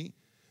in me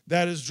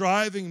that is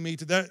driving me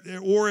to that.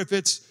 Or if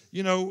it's,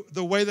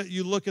 the way that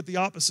you look at the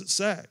opposite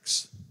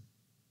sex.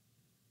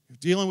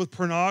 Dealing with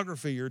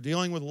pornography or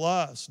dealing with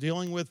lust,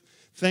 dealing with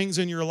things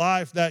in your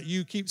life that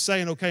you keep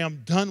saying, okay,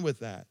 I'm done with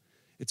that.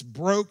 It's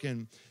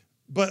broken.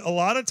 But a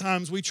lot of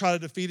times we try to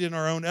defeat it in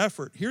our own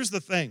effort. Here's the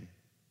thing.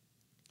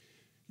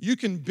 You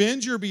can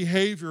bend your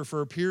behavior for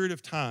a period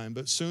of time,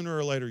 but sooner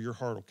or later your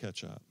heart will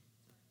catch up.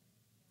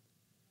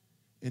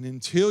 And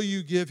until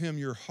you give him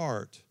your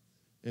heart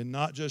and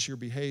not just your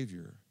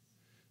behavior,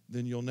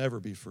 then you'll never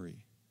be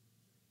free.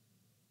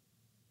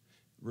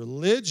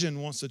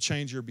 Religion wants to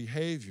change your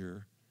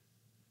behavior.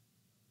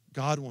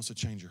 God wants to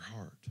change your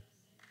heart.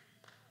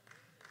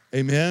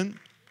 Amen?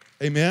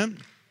 Amen?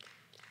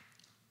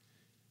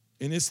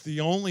 And it's the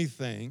only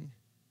thing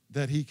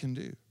that he can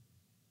do.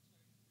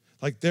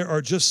 Like there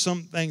are just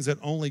some things that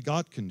only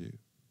God can do.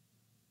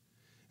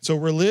 So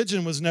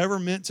religion was never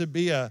meant to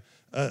be a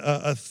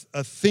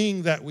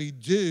thing that we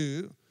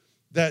do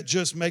that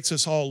just makes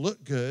us all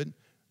look good.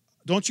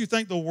 Don't you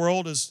think the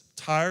world is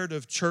tired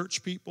of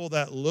church people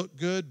that look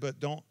good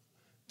but don't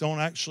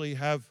actually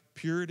have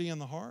purity in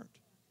the heart?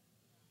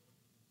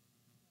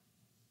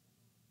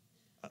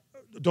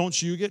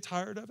 Don't you get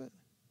tired of it?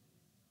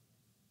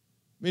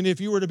 I mean,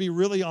 if you were to be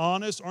really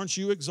honest, aren't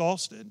you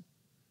exhausted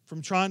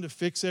from trying to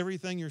fix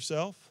everything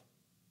yourself?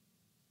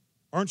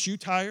 Aren't you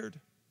tired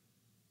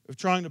of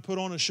trying to put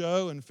on a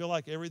show and feel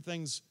like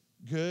everything's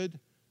good,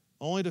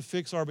 only to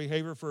fix our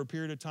behavior for a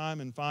period of time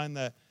and find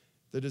that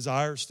the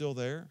desire is still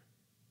there?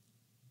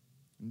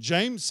 And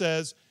James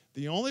says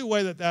the only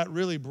way that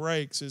really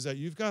breaks is that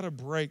you've got to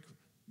break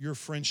your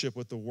friendship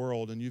with the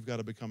world and you've got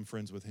to become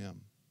friends with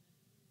him.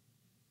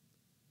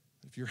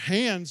 If your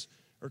hands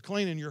are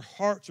clean and your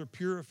hearts are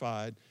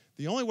purified,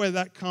 the only way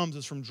that comes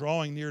is from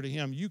drawing near to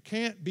him. You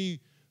can't be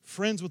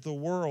friends with the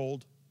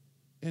world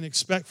and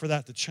expect for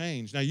that to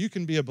change. Now, you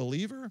can be a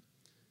believer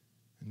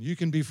and you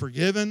can be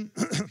forgiven,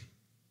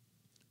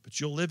 but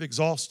you'll live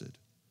exhausted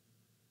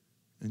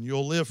and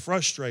you'll live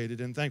frustrated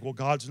and think, well,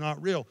 God's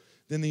not real.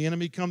 Then the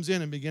enemy comes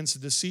in and begins to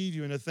deceive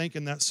you into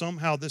thinking that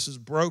somehow this is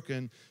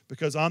broken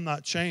because I'm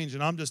not changed.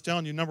 And I'm just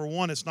telling you, number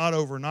one, it's not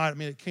overnight. I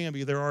mean, it can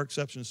be. There are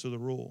exceptions to the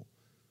rule.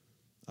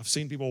 I've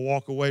seen people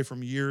walk away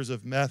from years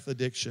of meth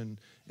addiction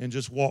and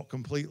just walk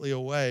completely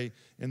away,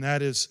 and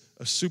that is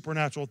a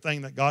supernatural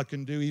thing that God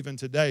can do even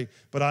today.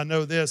 But I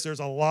know this, there's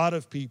a lot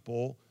of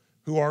people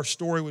who our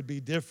story would be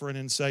different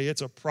and say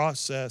it's a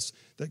process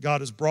that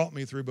God has brought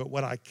me through, but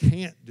what I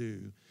can't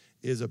do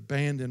is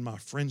abandon my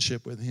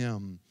friendship with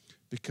him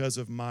because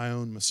of my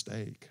own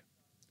mistake.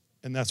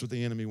 And that's what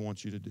the enemy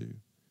wants you to do.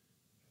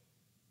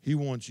 He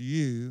wants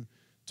you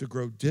to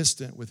grow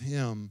distant with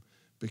him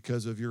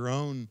because of your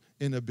own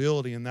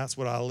inability. And that's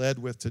what I led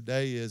with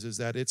today is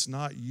that it's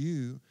not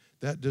you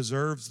that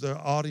deserves the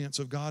audience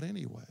of God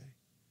anyway.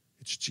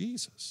 It's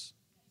Jesus.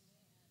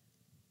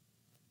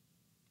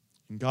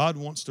 And God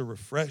wants to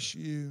refresh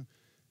you.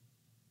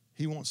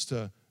 He wants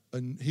to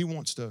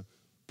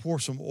pour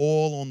some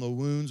oil on the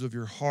wounds of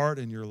your heart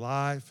and your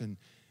life. And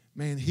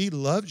man, he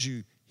loves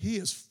you. He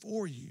is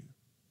for you.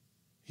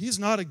 He's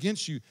not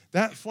against you.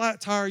 That flat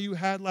tire you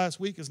had last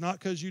week is not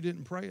because you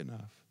didn't pray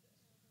enough.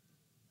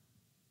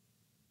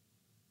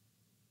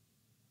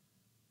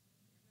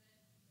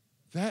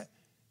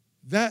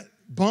 That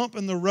bump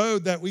in the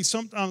road that we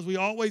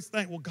always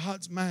think, well,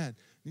 God's mad.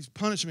 He's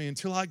punishing me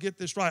until I get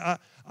this right.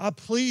 I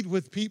plead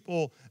with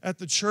people at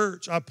the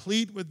church. I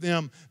plead with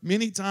them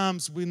many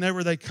times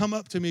whenever they come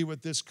up to me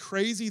with this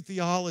crazy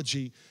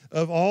theology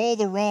of all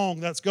the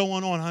wrong that's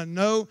going on. I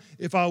know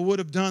if I would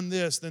have done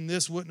this, then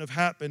this wouldn't have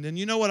happened. And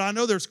you know what? I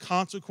know there's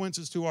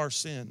consequences to our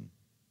sin.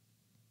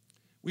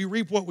 We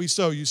reap what we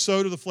sow. You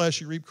sow to the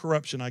flesh, you reap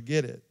corruption. I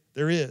get it.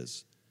 There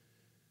is.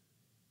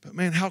 But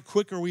man, how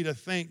quick are we to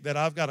think that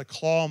I've got to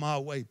claw my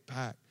way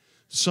back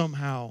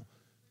somehow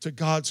to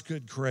God's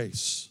good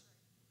grace?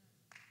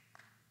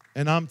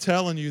 And I'm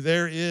telling you,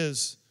 there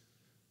is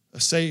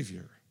a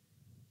Savior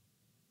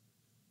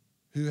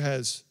who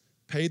has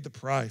paid the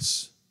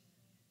price.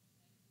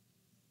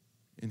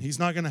 And he's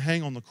not going to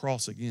hang on the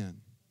cross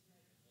again.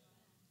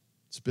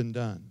 It's been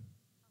done.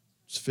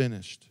 It's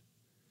finished.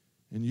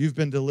 And you've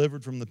been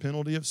delivered from the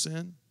penalty of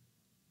sin.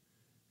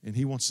 And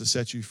he wants to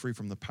set you free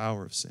from the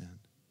power of sin.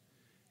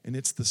 And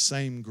it's the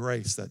same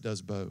grace that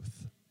does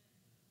both.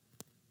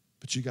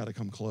 But you got to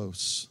come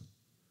close.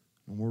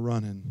 And we're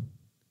running.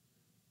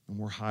 And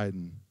we're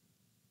hiding.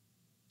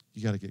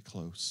 You got to get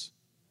close.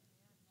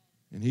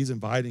 And he's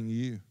inviting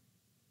you.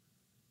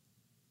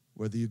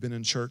 Whether you've been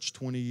in church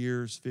 20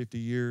 years, 50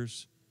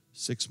 years,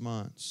 6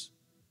 months.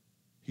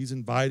 He's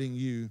inviting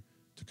you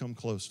to come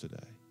close today.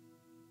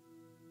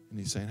 And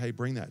he's saying, hey,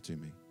 bring that to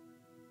me.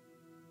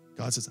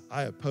 God says,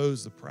 I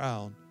oppose the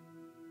proud,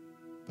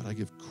 but I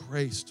give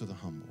grace to the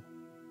humble.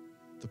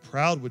 The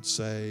proud would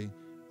say,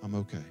 I'm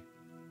okay.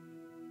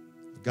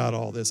 I've got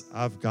all this.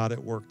 I've got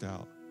it worked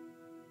out.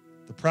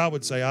 The proud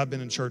would say, I've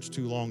been in church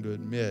too long to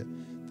admit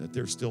that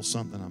there's still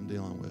something I'm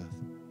dealing with.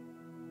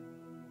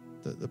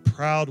 The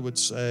proud would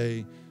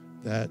say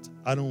that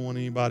I don't want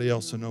anybody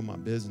else to know my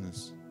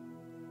business.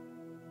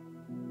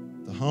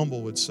 The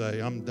humble would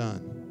say, I'm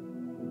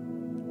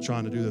done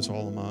trying to do this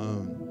all on my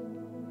own.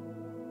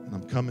 And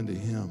I'm coming to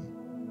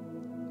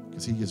him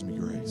because he gives me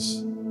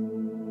grace.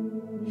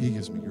 He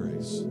gives me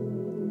grace.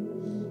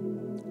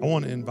 I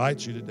want to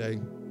invite you today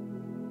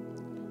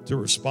to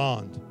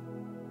respond.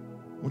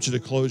 I want you to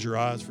close your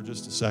eyes for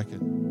just a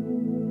second.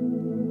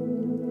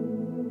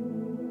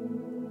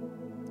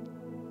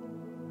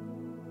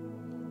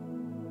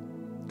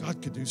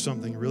 God could do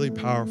something really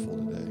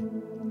powerful today.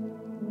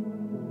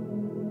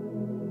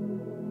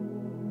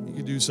 He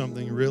could do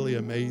something really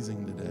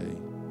amazing today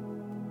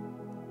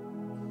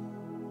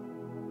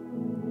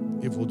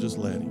if we'll just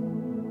let Him.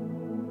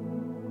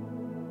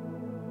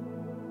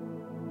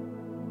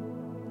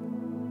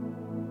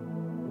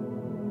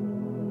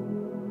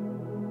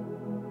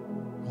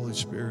 Holy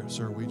Spirit,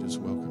 sir, we just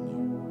welcome you.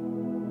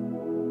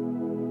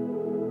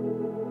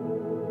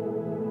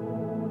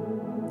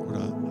 Lord,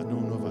 I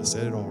don't know if I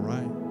said it all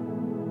right.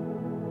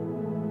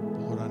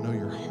 But Lord, I know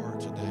your heart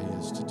today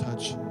is to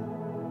touch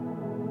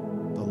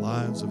the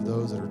lives of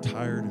those that are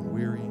tired and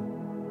weary,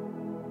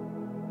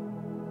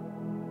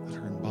 that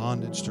are in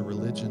bondage to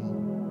religion.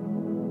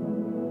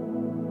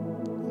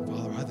 And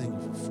Father, I thank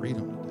you for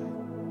freedom today.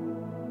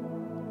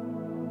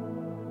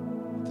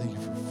 I thank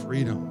you for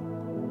freedom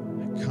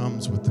that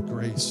comes with the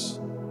grace.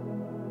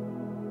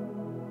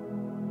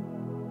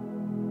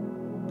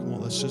 Come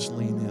on, let's just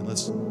lean in.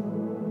 Let's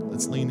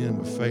lean in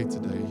with faith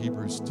today.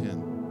 Hebrews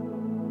 10.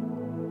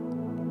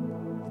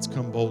 Let's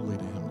come boldly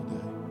to Him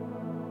today.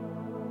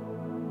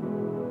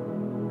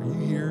 Are you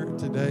here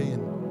today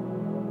and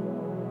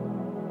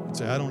you'd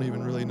say, I don't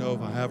even really know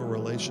if I have a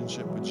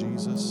relationship with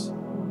Jesus?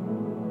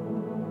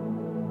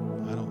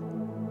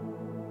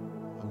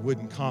 I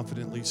wouldn't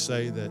confidently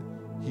say that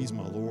He's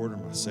my Lord or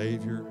my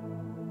Savior.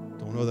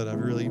 Don't know that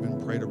I've really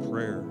even prayed a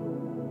prayer.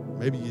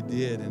 Maybe you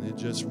did and it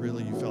just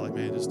really, you felt like,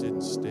 man, it just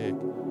didn't stick.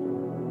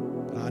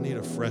 But I need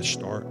a fresh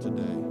start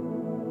today.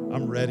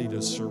 I'm ready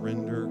to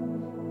surrender.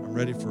 I'm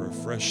ready for a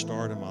fresh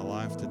start in my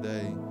life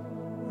today.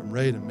 I'm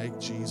ready to make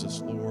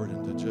Jesus Lord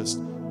and to just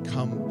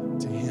come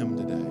to Him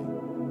today.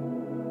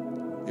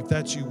 If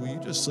that's you, will you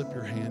just slip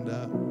your hand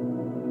up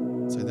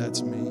and say,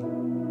 that's me.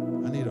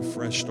 I need a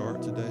fresh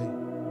start today.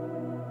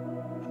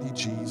 I need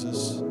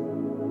Jesus.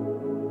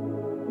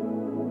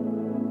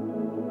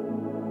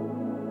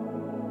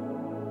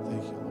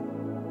 Thank you, Lord.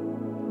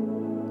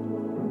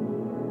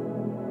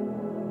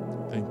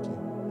 Thank you.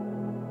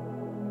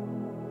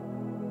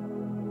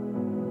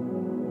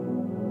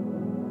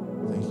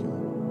 Thank you.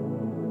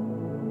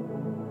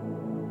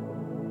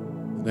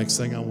 The next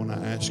thing I want to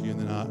ask you, and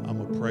then I'm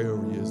going to pray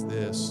over you, is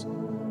this.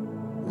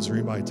 Is there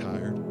anybody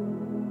tired?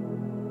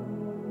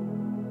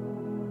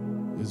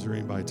 Is there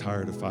anybody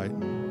tired of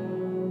fighting?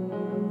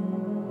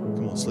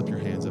 Come on, slip your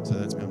hands up. Say,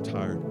 that's me. I'm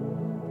tired.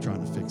 I'm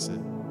trying to fix it.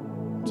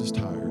 I'm just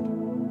tired.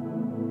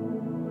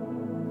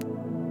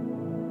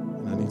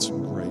 And I need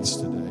some grace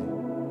today.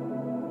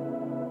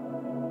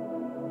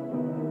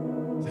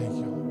 Thank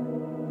you, Lord.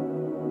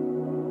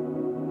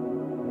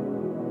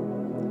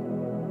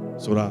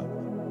 So what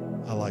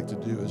I like to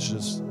do is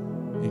just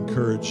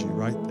encourage you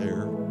right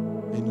there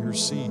in your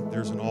seat.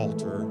 There's an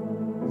altar,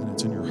 and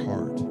it's in your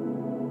heart.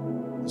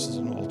 This is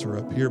an altar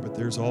up here, but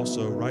there's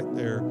also right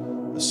there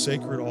a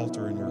sacred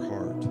altar in your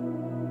heart.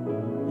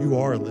 You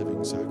are a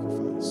living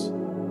sacrifice.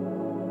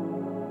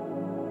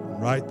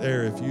 And right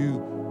there, if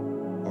you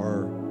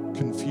are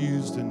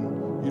confused and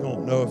you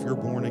don't know if you're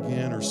born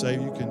again or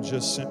saved, you can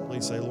just simply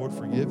say, Lord,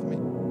 forgive me.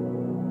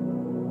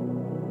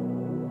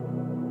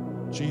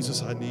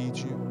 Jesus, I need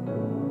you.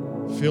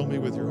 Fill me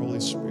with your Holy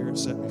Spirit.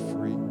 Set me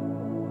free.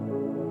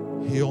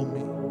 Heal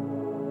me.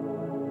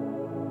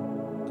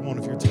 Come on,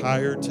 if you're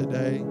tired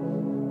today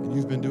and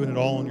you've been doing it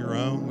all on your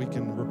own, we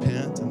can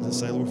repent and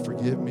just say, Lord,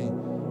 forgive me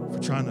for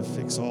trying to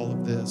fix all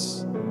of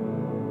this.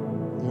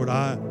 Lord,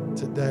 I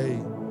today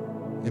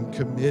am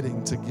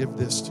committing to give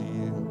this to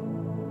you.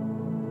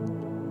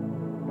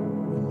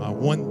 And my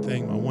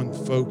one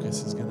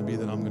focus is going to be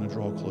that I'm going to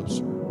draw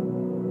closer.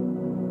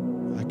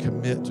 I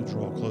commit to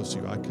draw close to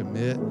you. I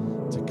commit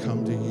to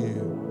come to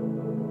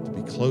you, to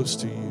be close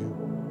to you.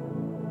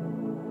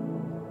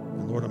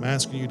 And Lord, I'm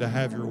asking you to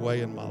have your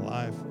way in my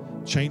life.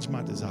 Change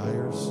my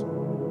desires.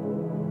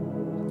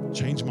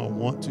 Change my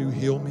want to.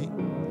 Heal me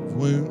of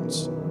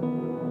wounds.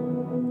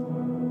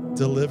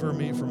 Deliver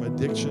me from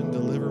addiction.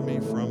 Deliver me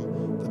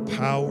from the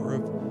power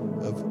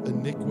of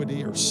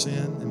iniquity or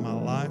sin in my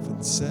life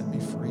and set me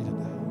free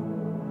today.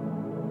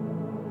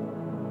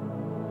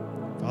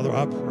 Father,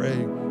 I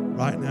pray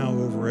right now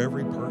over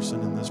every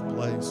person in this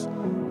place.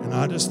 And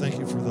I just thank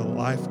you for the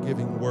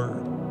life-giving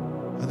word.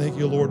 I thank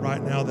you, Lord,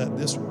 right now that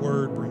this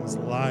word brings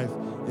life.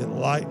 It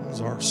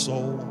lightens our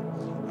soul.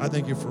 I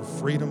thank you for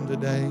freedom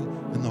today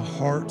in the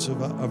hearts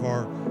of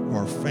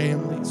our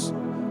families.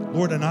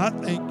 Lord, and I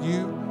thank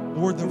you,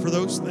 Lord, for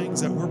those things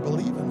that we're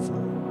believing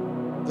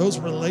for. Those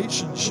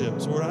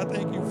relationships, Lord, I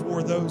thank you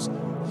for those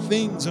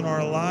things in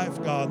our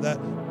life, God, that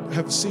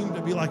have seemed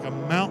to be like a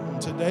mountain.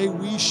 Today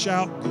we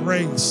shout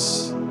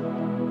grace.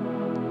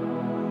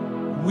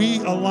 We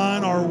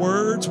align our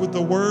words with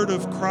the word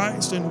of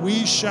Christ and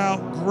we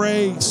shout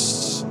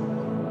grace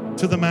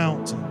to the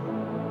mountain.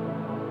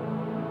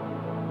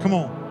 Come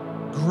on,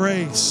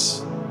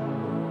 grace.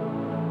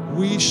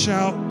 We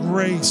shout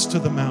grace to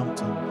the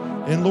mountain.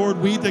 And Lord,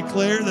 we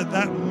declare that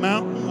that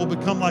mountain will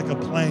become like a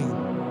plain.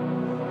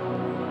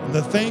 And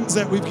the things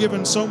that we've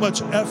given so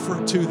much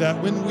effort to,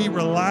 that when we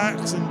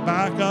relax and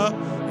back up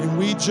and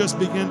we just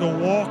begin to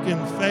walk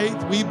in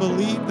faith, we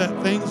believe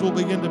that things will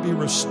begin to be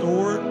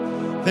restored.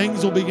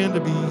 Things will begin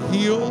to be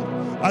healed.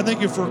 I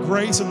thank you for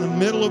grace in the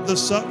middle of the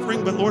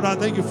suffering, but Lord, I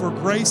thank you for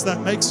grace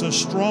that makes us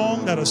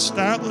strong, that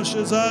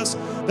establishes us,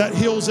 that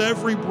heals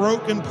every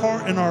broken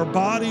part in our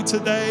body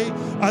today.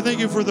 I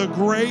thank you for the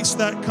grace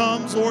that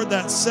comes, Lord,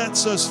 that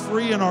sets us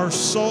free in our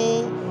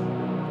soul.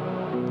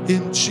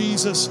 In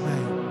Jesus'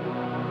 name.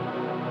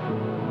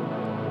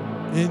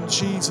 In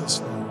Jesus'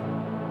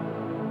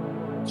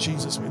 name.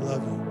 Jesus, we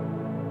love you.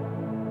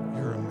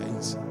 You're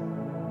amazing.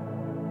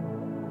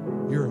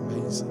 You're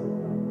amazing.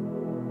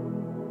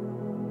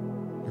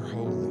 You're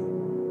holy.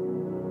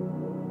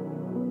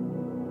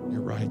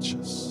 You're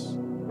righteous.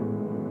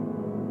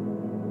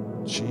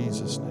 In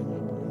Jesus' name I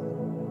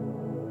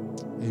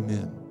pray.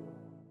 Amen.